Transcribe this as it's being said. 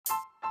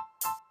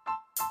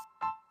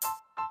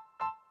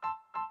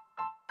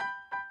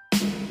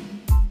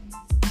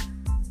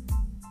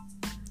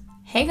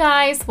Hey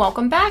guys,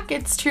 welcome back.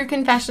 It's True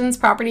Confessions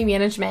Property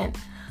Management.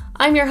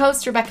 I'm your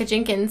host, Rebecca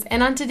Jenkins,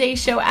 and on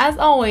today's show, as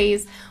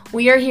always,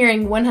 we are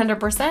hearing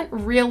 100%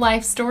 real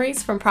life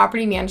stories from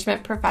property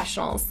management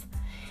professionals.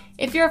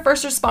 If you're a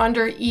first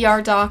responder,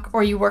 ER doc,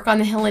 or you work on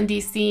the Hill in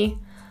DC,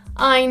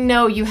 I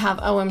know you have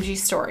OMG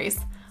stories,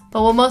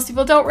 but what most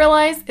people don't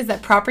realize is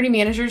that property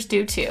managers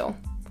do too.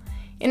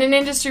 In an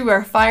industry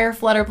where fire,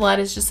 flood, or blood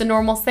is just a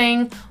normal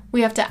thing,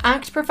 we have to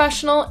act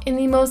professional in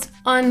the most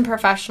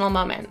unprofessional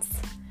moments.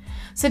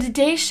 So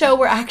today's show,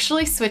 we're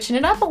actually switching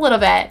it up a little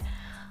bit.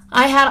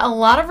 I had a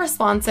lot of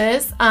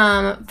responses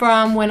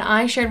from when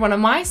I shared one of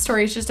my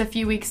stories just a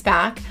few weeks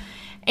back,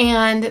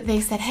 and they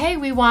said, hey,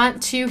 we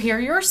want to hear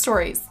your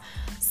stories.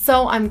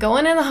 So I'm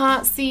going in the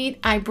hot seat.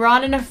 I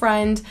brought in a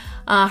friend.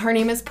 Her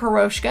name is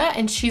Piroshka,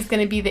 and she's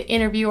going to be the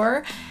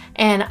interviewer,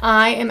 and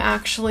I am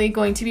actually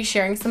going to be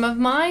sharing some of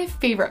my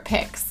favorite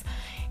picks.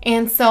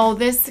 And so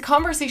this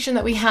conversation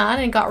that we had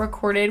and got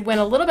recorded went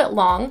a little bit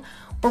long.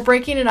 We're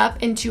breaking it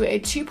up into a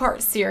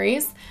two-part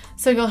series.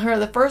 So you'll hear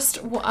the first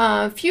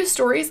few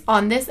stories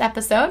on this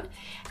episode,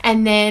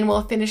 and then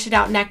we'll finish it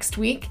out next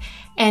week.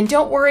 And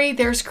don't worry,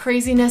 there's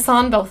craziness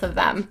on both of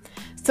them.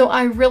 So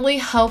I really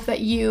hope that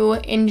you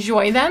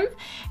enjoy them.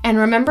 And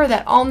remember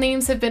that all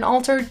names have been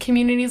altered,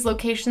 communities,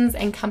 locations,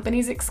 and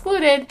companies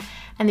excluded.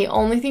 And the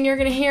only thing you're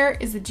going to hear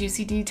is the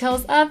juicy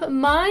details of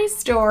my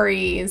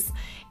stories.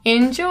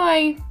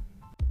 Enjoy!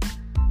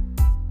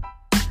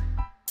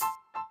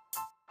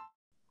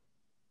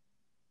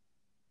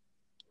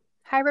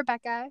 Hi,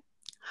 Rebecca.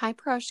 Hi,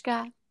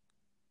 Piroshka.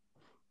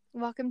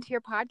 Welcome to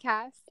your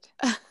podcast.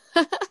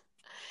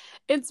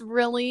 It's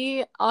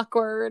really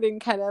awkward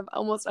and kind of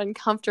almost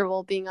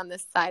uncomfortable being on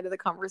this side of the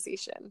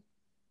conversation.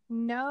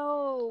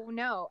 No.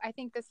 I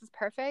think this is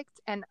perfect.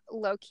 And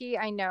low-key,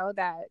 I know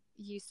that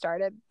you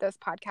started this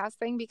podcast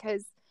thing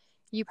because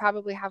you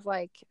probably have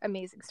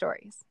amazing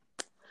stories.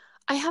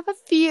 I have a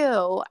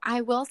few.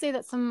 I will say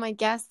that some of my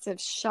guests have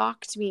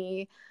shocked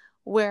me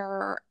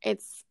where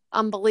it's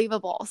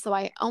unbelievable. So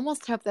I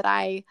almost hope that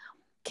I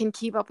can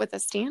keep up with the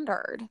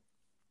standard.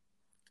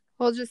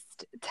 Well,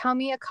 just tell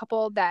me a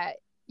couple that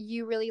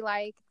you really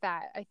like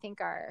that I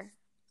think are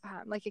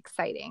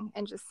exciting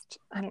and just,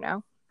 I don't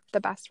know,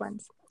 the best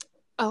ones.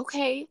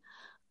 Okay.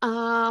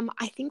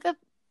 I think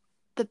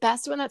the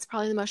best one that's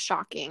probably the most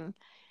shocking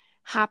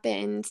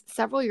happened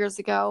several years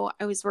ago.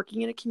 I was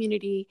working in a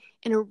community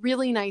in a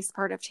really nice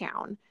part of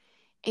town,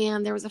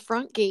 and there was a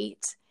front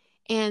gate.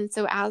 And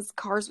so as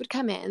cars would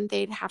come in,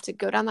 they'd have to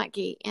go down that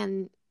gate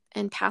and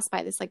pass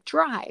by this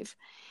drive.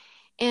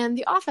 And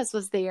the office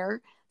was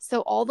there.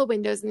 So all the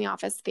windows in the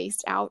office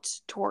faced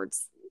out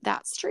towards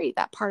that street,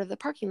 that part of the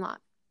parking lot.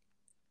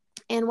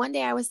 And one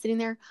day I was sitting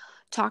there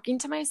talking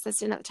to my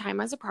assistant at the time.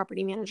 I was a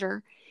property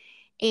manager,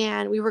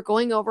 and we were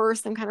going over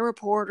some kind of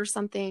report or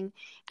something.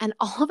 And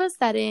all of a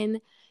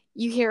sudden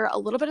you hear a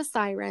little bit of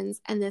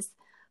sirens, and this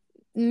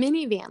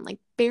minivan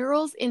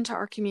barrels into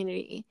our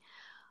community.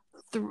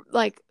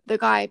 The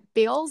guy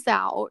bails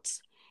out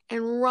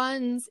and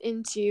runs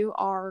into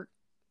our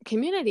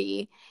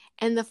community,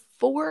 and the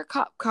 4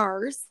 cop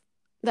cars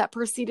that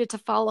proceeded to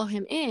follow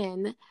him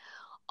in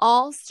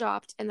all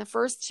stopped, and the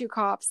first 2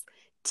 cops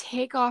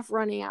take off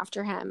running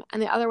after him,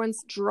 and the other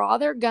ones draw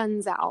their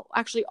guns out.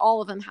 Actually,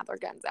 all of them had their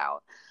guns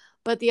out,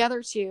 but the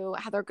other 2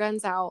 had their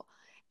guns out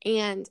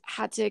and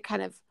had to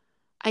kind of,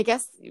 I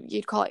guess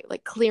you'd call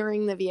it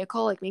clearing the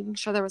vehicle, making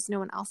sure there was no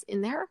one else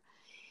in there.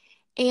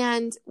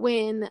 And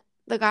when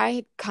the guy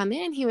had come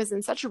in, he was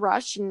in such a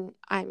rush, and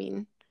I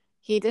mean,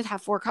 he did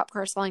have 4 cop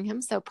cars following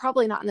him, so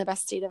probably not in the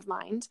best state of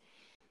mind.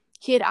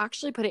 He had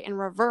actually put it in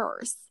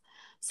reverse.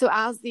 So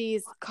as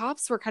these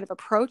cops were kind of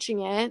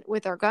approaching it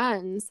with their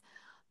guns,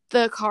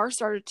 the car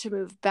started to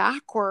move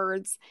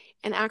backwards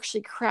and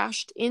actually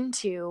crashed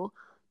into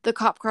the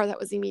cop car that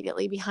was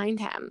immediately behind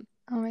him.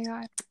 Oh my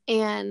God.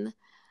 And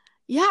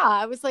yeah,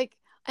 I was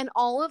and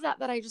all of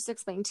that I just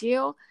explained to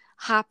you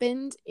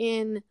happened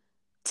in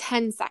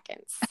 10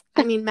 seconds.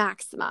 I mean,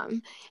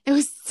 maximum. It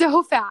was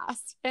so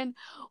fast. And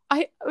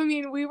I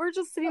mean, we were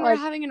just sitting there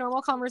having a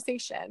normal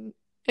conversation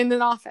in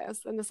an office,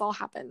 and this all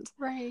happened.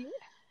 Right.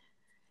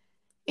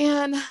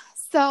 And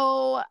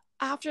so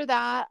after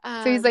that,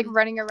 so he's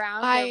running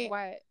around or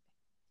what?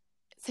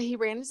 So he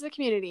ran into the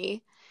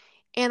community,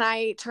 and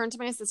I turned to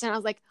my assistant. I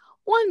was like,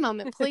 one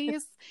moment,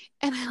 please.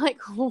 And I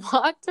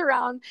walked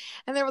around,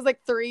 and there was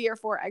 3 or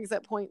 4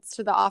 exit points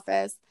to the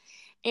office.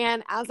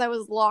 And as I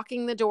was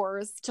locking the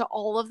doors to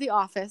all of the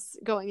office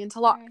going into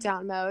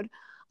lockdown mode,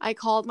 I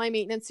called my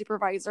maintenance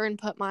supervisor and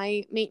put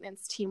my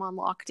maintenance team on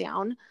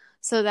lockdown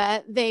so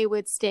that they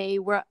would stay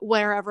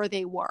wherever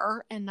they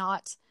were and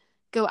not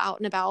go out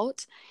and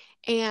about.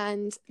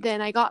 And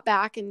then I got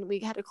back, and we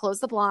had to close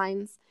the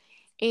blinds,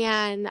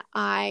 and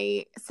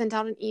I sent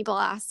out an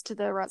e-blast to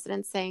the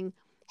residents saying,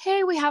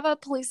 hey, we have a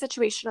police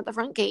situation at the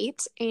front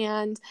gate,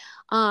 and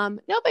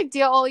no big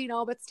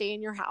deal, but stay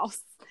in your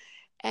house.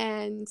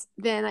 And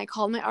then I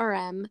called my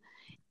RM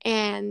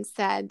and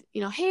said,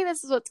 hey,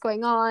 this is what's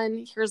going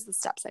on. Here's the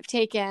steps I've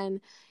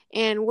taken.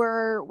 and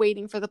we're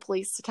waiting for the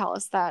police to tell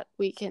us that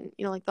we can,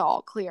 like the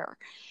all clear.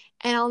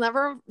 And I'll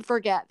never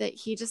forget that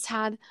he just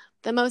had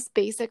the most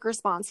basic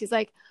response. He's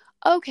like,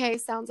 okay,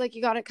 sounds like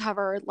you got it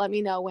covered. Let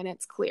me know when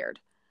it's cleared.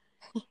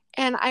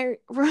 And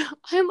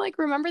I'm like,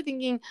 remember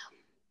thinking,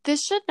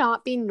 this should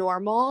not be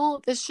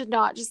normal. This should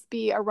not just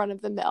be a run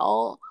of the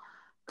mill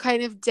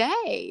kind of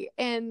day.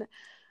 And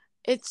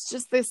it's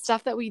just the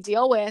stuff that we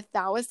deal with.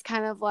 That was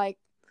kind of like,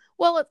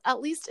 well,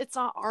 at least it's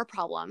not our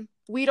problem.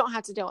 We don't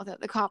have to deal with it.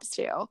 The cops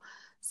do.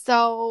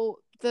 So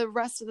the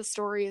rest of the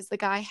story is the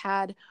guy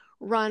had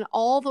run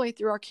all the way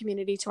through our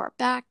community to our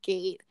back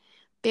gate,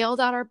 bailed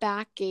out our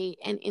back gate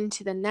and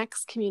into the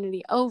next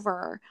community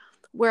over,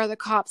 where the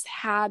cops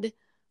had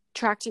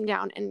tracked him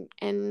down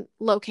and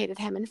located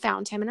him and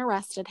found him and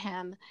arrested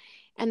him.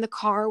 And the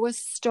car was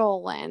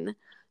stolen.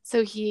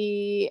 So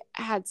he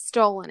had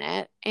stolen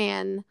it.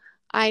 And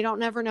I don't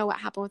never know what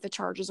happened with the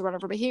charges or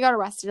whatever, but he got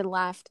arrested and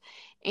left.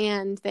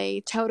 And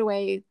they towed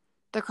away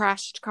the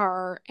crashed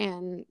car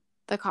and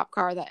the cop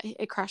car that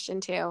it crashed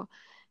into.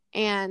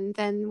 And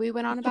then we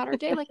went on about our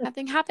day like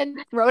nothing happened,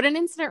 wrote an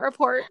incident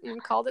report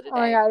and called it a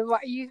day. Oh my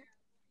God.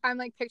 I'm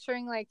like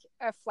picturing like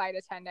a flight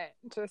attendant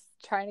just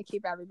trying to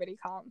keep everybody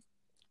calm.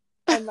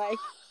 And like,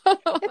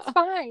 it's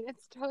fine.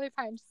 It's totally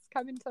fine. Just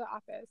come into the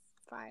office.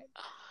 It's fine.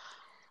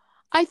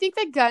 I think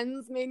the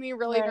guns made me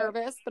really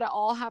nervous, but it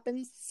all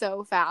happens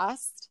so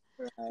fast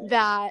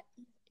that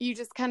you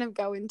just kind of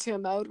go into a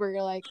mode where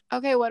you're like,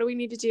 okay, what do we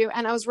need to do?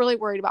 And I was really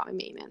worried about my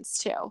maintenance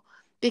too,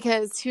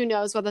 because who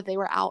knows whether they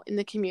were out in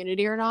the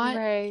community or not.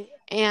 Right.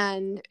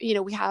 And,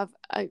 we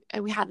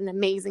had an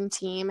amazing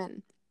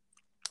team.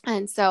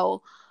 And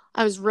so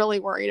I was really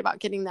worried about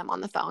getting them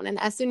on the phone. And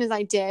as soon as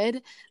I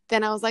did,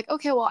 then I was like,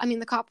 okay, well, I mean,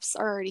 the cops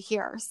are already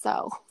here.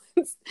 So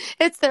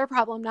it's their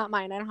problem, not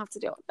mine. I don't have to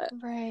deal with it.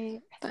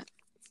 Right. But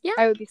yeah,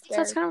 I would be scared. So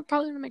that's kind of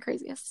probably one of my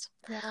craziest.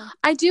 Yeah.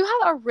 I do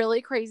have a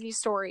really crazy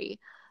story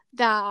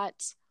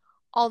that,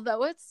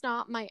 although it's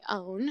not my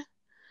own,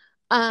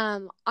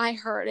 I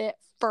heard it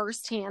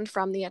firsthand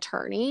from the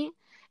attorney.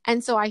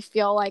 And so I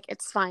feel like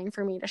it's fine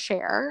for me to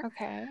share.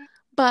 Okay.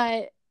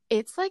 But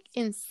it's like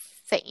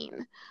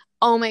insane.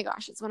 Oh my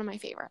gosh, it's one of my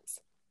favorites.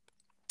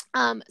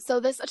 So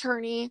this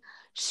attorney,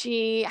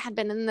 she had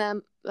been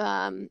an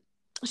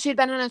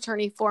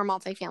attorney for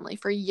multifamily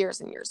for years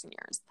and years and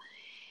years.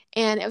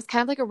 And it was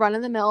kind of like a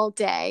run-of-the-mill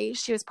day.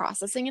 She was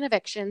processing an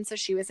eviction, so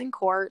she was in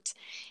court.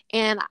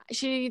 And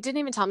she didn't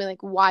even tell me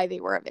like why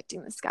they were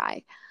evicting this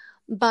guy.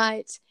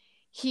 But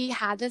he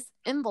had this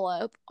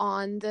envelope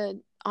on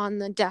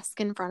the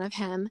desk in front of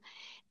him.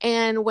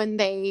 And when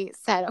they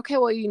said, okay,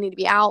 well, you need to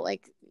be out,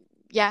 like,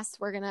 yes,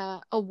 we're going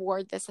to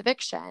award this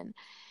eviction,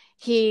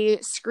 he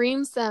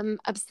screamed some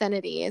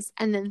obscenities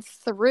and then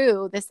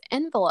threw this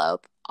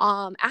envelope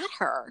at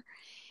her,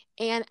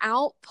 and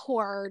out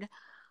poured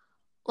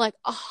like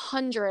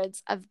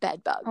hundreds of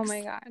bed bugs. Oh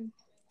my God.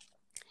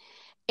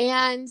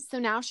 And so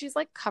now she's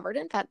like covered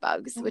in bed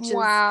bugs, which is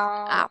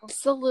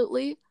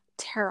absolutely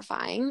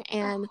terrifying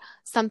and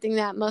something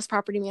that most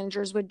property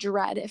managers would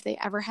dread if they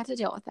ever had to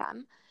deal with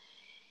them.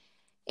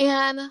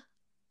 And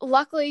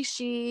luckily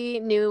she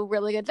knew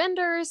really good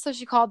vendors, so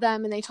she called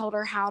them and they told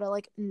her how to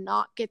like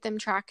not get them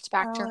tracked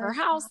back to her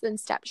house and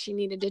steps she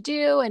needed to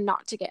do and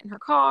not to get in her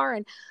car.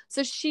 And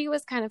so she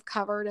was kind of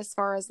covered as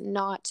far as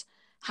not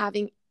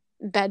having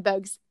bed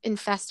bugs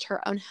infest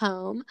her own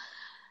home.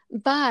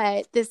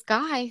 But this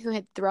guy who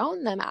had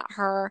thrown them at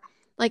her,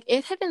 like,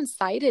 it had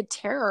incited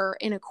terror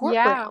in a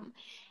courtroom. Yeah.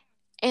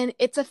 And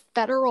it's a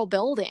federal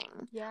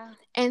building. Yeah.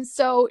 And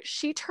so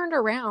she turned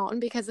around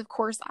because, of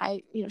course,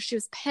 she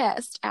was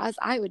pissed, as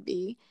I would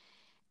be.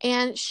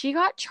 And she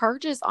got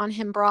charges on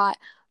him brought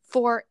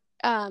for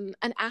an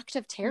act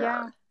of terror.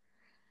 Yeah.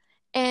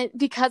 And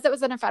because it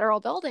was in a federal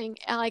building,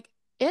 and like,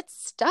 it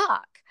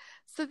stuck.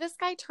 So this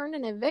guy turned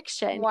an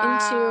eviction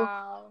into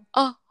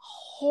a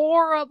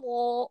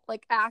horrible,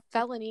 like,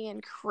 felony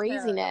and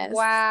craziness.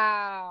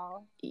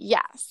 Wow.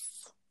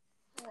 Yes.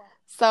 Yeah.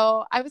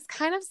 So I was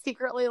kind of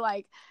secretly,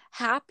 like,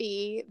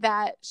 happy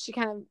that she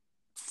kind of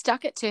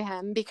stuck it to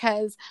him,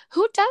 because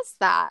who does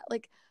that?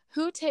 Like,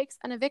 who takes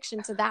an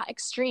eviction to that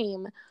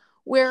extreme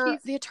where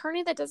the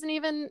attorney that doesn't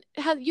even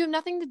have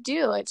nothing to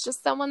do? It's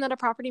just someone that a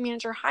property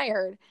manager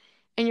hired,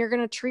 and you're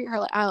going to treat her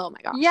like, oh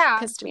my gosh, yeah,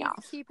 pissed me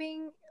off.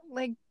 Keeping,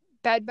 like,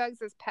 bed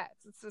bugs as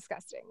pets. It's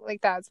disgusting.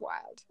 Like, that's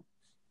wild.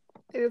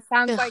 It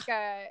sounds like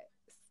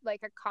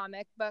a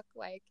comic book,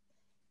 like,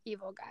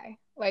 evil guy,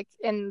 like,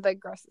 in the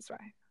grossest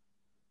way.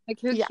 Like,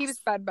 who keeps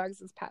bed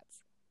bugs as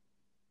pets?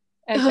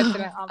 And puts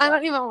them in I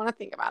don't even want to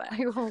think about it.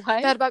 Like,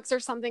 what? Bed bugs are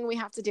something we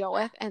have to deal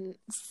with, and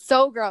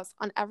so gross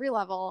on every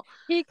level.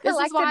 He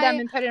collected them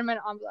and put them in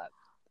an envelope.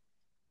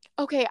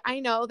 Okay,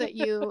 I know that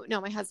you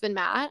know my husband,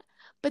 Matt,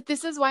 but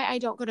this is why I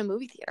don't go to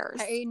movie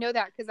theaters. I know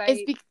that because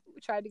I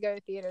tried to go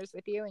to theaters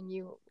with you and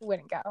you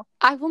wouldn't go.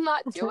 I will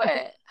not do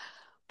it.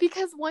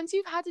 Because once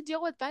you've had to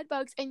deal with bed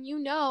bugs, and you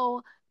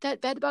know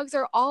that bed bugs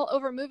are all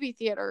over movie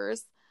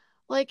theaters,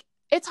 like,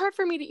 it's hard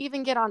for me to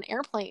even get on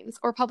airplanes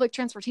or public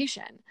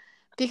transportation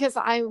because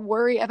I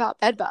worry about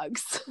bed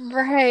bugs.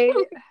 Right.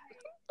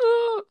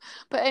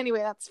 But anyway,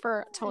 that's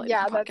for a totally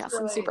different podcast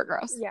and super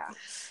gross. Yeah.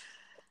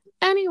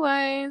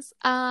 Anyways,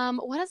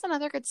 what is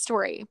another good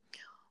story?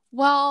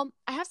 Well,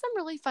 I have some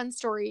really fun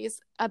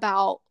stories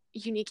about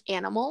unique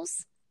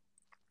animals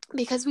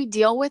because we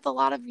deal with a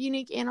lot of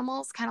unique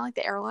animals, kind of like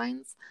the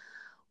airlines.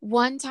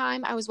 One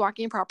time I was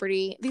walking a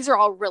property. These are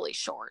all really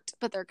short,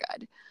 but they're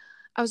good.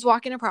 I was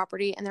walking a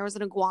property and there was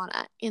an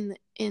iguana in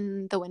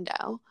the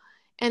window.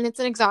 And it's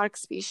an exotic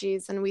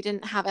species and we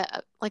didn't have it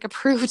like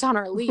approved on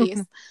our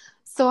lease.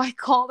 So I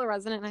call the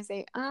resident and I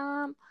say,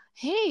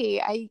 hey,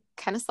 I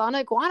kind of saw an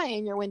iguana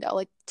in your window.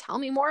 Like, tell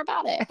me more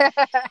about it.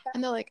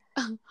 And they're like,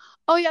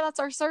 oh yeah, that's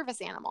our service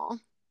animal.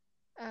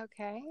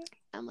 Okay.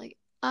 I'm like,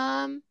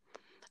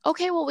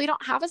 okay, well, we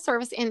don't have a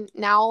service. And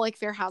now like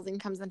fair housing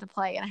comes into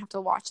play and I have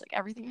to watch like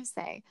everything I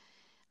say.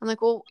 I'm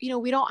like, well,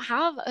 we don't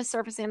have a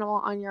service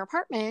animal on your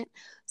apartment.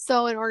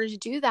 So in order to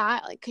do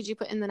that, like, could you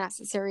put in the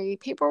necessary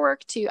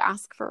paperwork to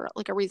ask for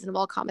like a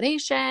reasonable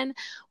accommodation?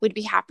 We'd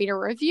be happy to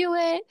review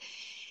it.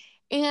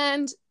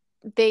 And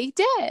they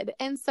did.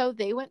 And so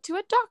they went to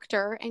a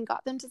doctor and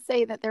got them to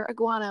say that their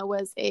iguana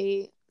was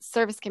a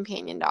service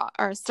companion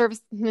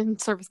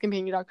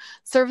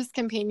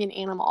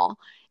animal.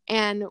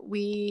 And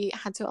we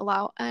had to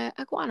allow a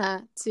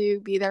iguana to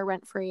be there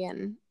rent-free.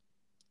 And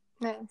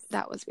nice.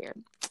 That was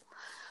weird.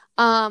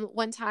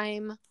 One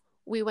time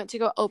we went to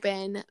go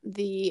open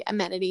the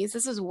amenities.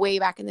 This was way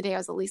back in the day. I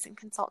was a leasing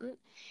consultant.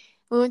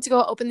 We went to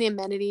go open the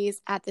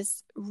amenities at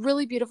this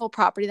really beautiful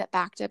property that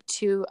backed up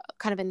to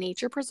kind of a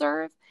nature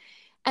preserve.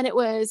 And it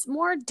was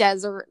more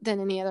desert than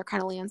any other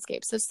kind of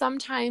landscape. So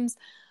sometimes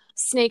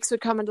snakes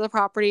would come into the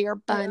property or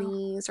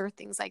bunnies or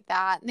things like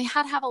that. And they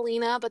had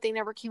javelina, but they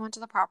never came onto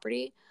the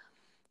property.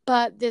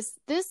 But this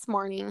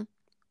morning,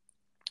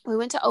 we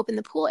went to open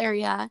the pool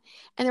area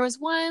and there was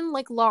one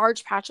like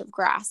large patch of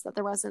grass that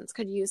the residents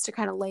could use to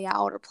kind of lay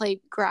out or play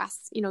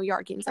grass,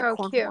 yard games like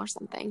cornhole or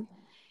something.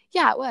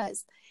 Yeah, it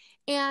was.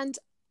 And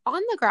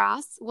on the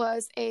grass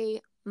was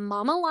a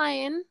mama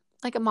lion,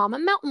 like a mama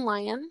mountain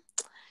lion,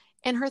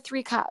 and her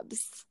 3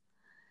 cubs.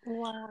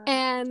 Wow.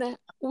 And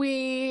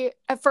we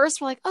at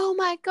first were like, oh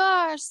my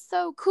gosh,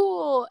 so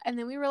cool. And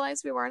then we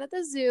realized we weren't at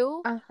the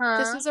zoo.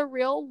 This was a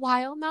real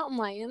wild mountain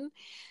lion.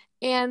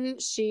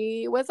 And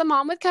she was a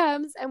mom with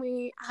cubs, and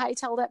we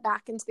hightailed it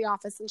back into the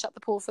office and shut the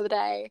pool for the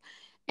day.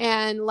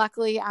 And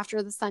luckily,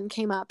 after the sun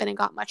came up and it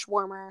got much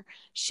warmer,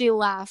 she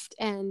left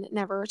and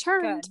never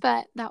returned. Good.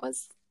 But that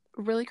was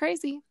really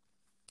crazy.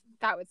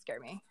 That would scare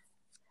me.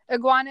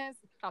 Iguanas,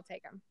 I'll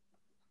take them.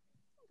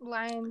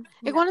 Lions.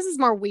 Iguanas is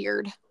more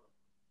weird.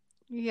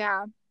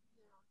 Yeah.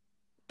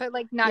 But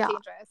like not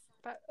dangerous.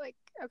 But like,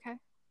 okay.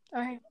 All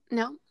right.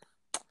 No.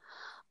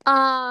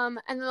 And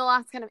then the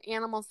last kind of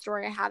animal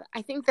story I had,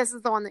 I think this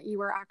is the one that you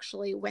were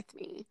actually with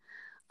me.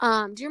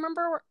 Do you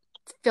remember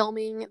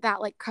filming that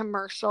like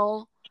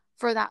commercial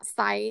for that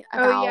site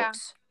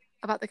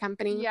about the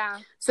company? Yeah.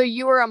 So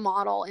you were a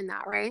model in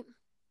that, right?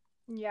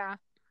 Yeah.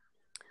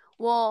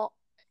 Well,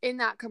 in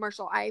that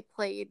commercial, I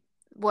played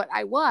what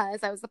I was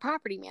the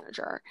property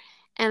manager,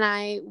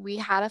 and we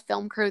had a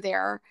film crew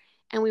there,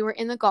 and we were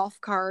in the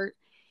golf cart,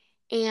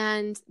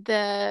 and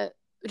the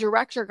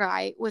director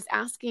guy was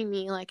asking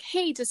me like,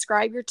 hey,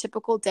 describe your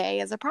typical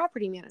day as a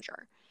property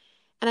manager.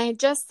 And I had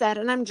just said,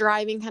 and I'm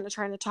driving, kind of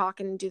trying to talk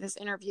and do this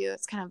interview.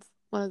 It's kind of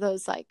one of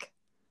those like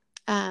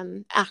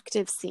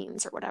active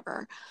scenes or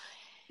whatever.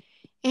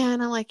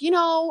 And I'm like,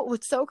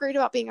 what's so great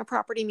about being a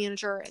property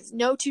manager is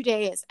no 2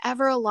 days is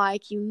ever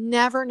alike. You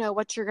never know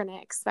what you're going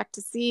to expect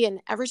to see. And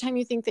every time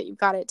you think that you've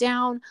got it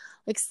down,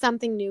 like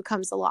something new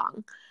comes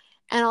along.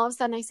 And all of a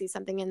sudden I see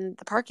something in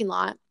the parking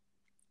lot.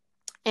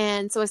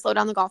 And so I slow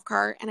down the golf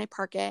cart and I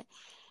park it.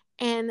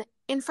 And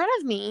in front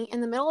of me,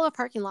 in the middle of the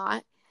parking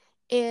lot,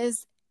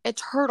 is a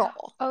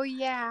turtle. Oh,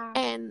 yeah.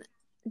 And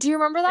do you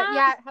remember that?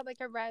 Yeah, it had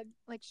like a red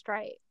like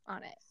stripe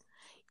on it.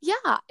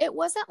 Yeah, it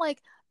wasn't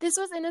like, this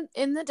was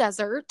in the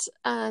desert.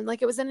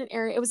 Like it was in an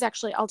area, it was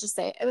actually, I'll just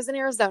say, it was in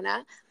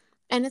Arizona.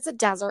 And it's a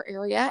desert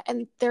area.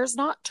 And there's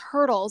not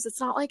turtles. It's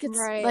not like it's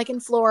like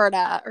in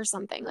Florida or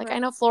something. Like I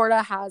know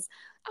Florida has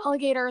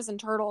alligators and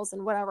turtles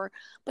and whatever.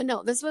 But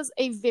no, this was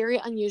a very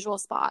unusual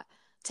spot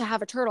to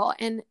have a turtle.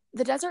 And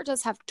the desert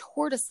does have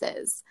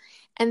tortoises.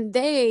 And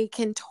they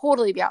can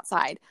totally be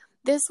outside.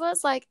 This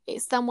was like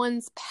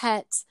someone's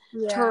pet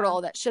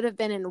turtle that should have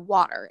been in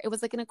water. It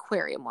was like an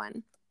aquarium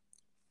one.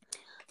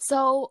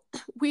 So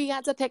we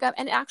had to pick up,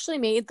 and it actually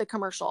made the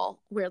commercial,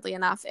 weirdly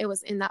enough. It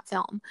was in that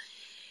film.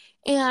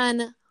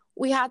 And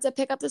we had to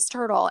pick up this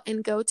turtle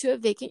and go to a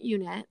vacant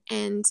unit,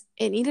 and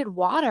it needed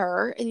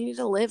water. It needed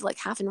to live like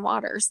half in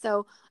water.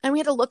 So, and we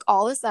had to look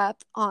all this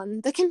up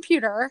on the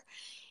computer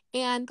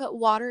and put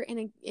water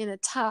in a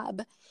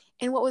tub.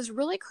 And what was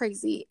really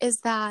crazy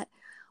is that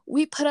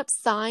we put up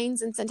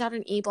signs and sent out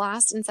an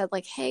e-blast and said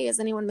like, hey, is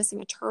anyone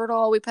missing a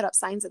turtle? We put up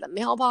signs at the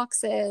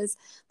mailboxes,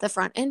 the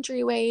front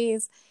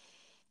entryways.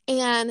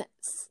 And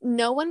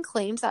no one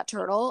claimed that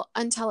turtle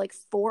until like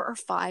 4 or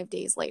 5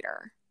 days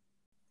later.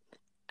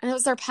 And it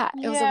was their pet.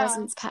 It was a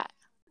resident's pet.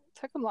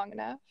 Took them long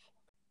enough.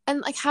 And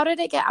like, how did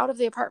it get out of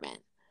the apartment?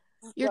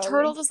 your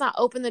turtle does not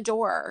open the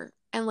door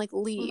and like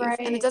leave. Right.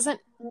 And it doesn't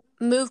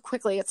move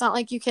quickly. It's not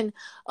like you can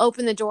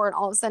open the door and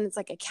all of a sudden it's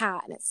like a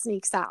cat and it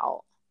sneaks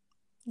out.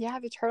 Yeah,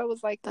 the turtle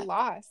was like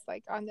lost,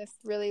 like on this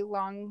really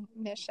long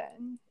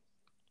mission.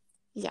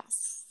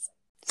 Yes.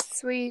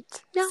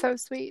 Sweet. Yeah. So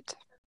sweet.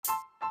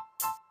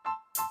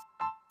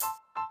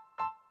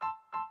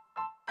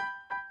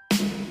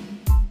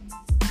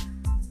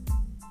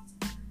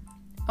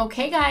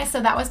 Okay, guys,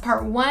 so that was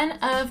part 1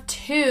 of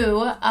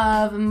 2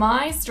 of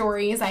my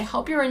stories. I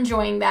hope you're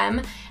enjoying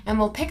them, and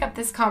we'll pick up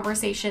this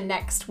conversation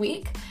next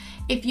week.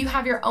 If you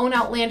have your own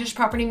outlandish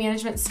property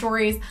management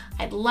stories,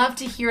 I'd love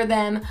to hear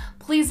them.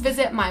 Please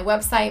visit my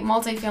website,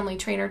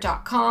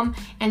 multifamilytrainer.com,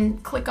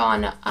 and click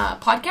on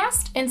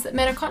podcast and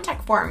submit a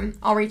contact form.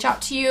 I'll reach out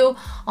to you,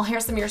 I'll hear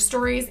some of your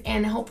stories,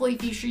 and hopefully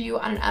feature you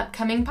on an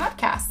upcoming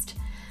podcast.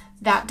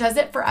 That does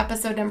it for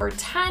episode number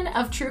 10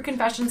 of True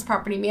Confessions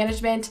Property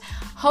Management.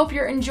 Hope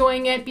you're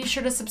enjoying it. Be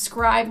sure to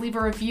subscribe, leave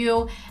a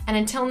review, and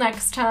until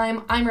next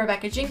time, I'm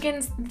Rebecca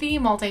Jenkins, the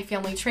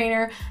multifamily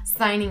trainer,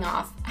 signing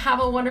off. Have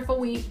a wonderful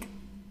week.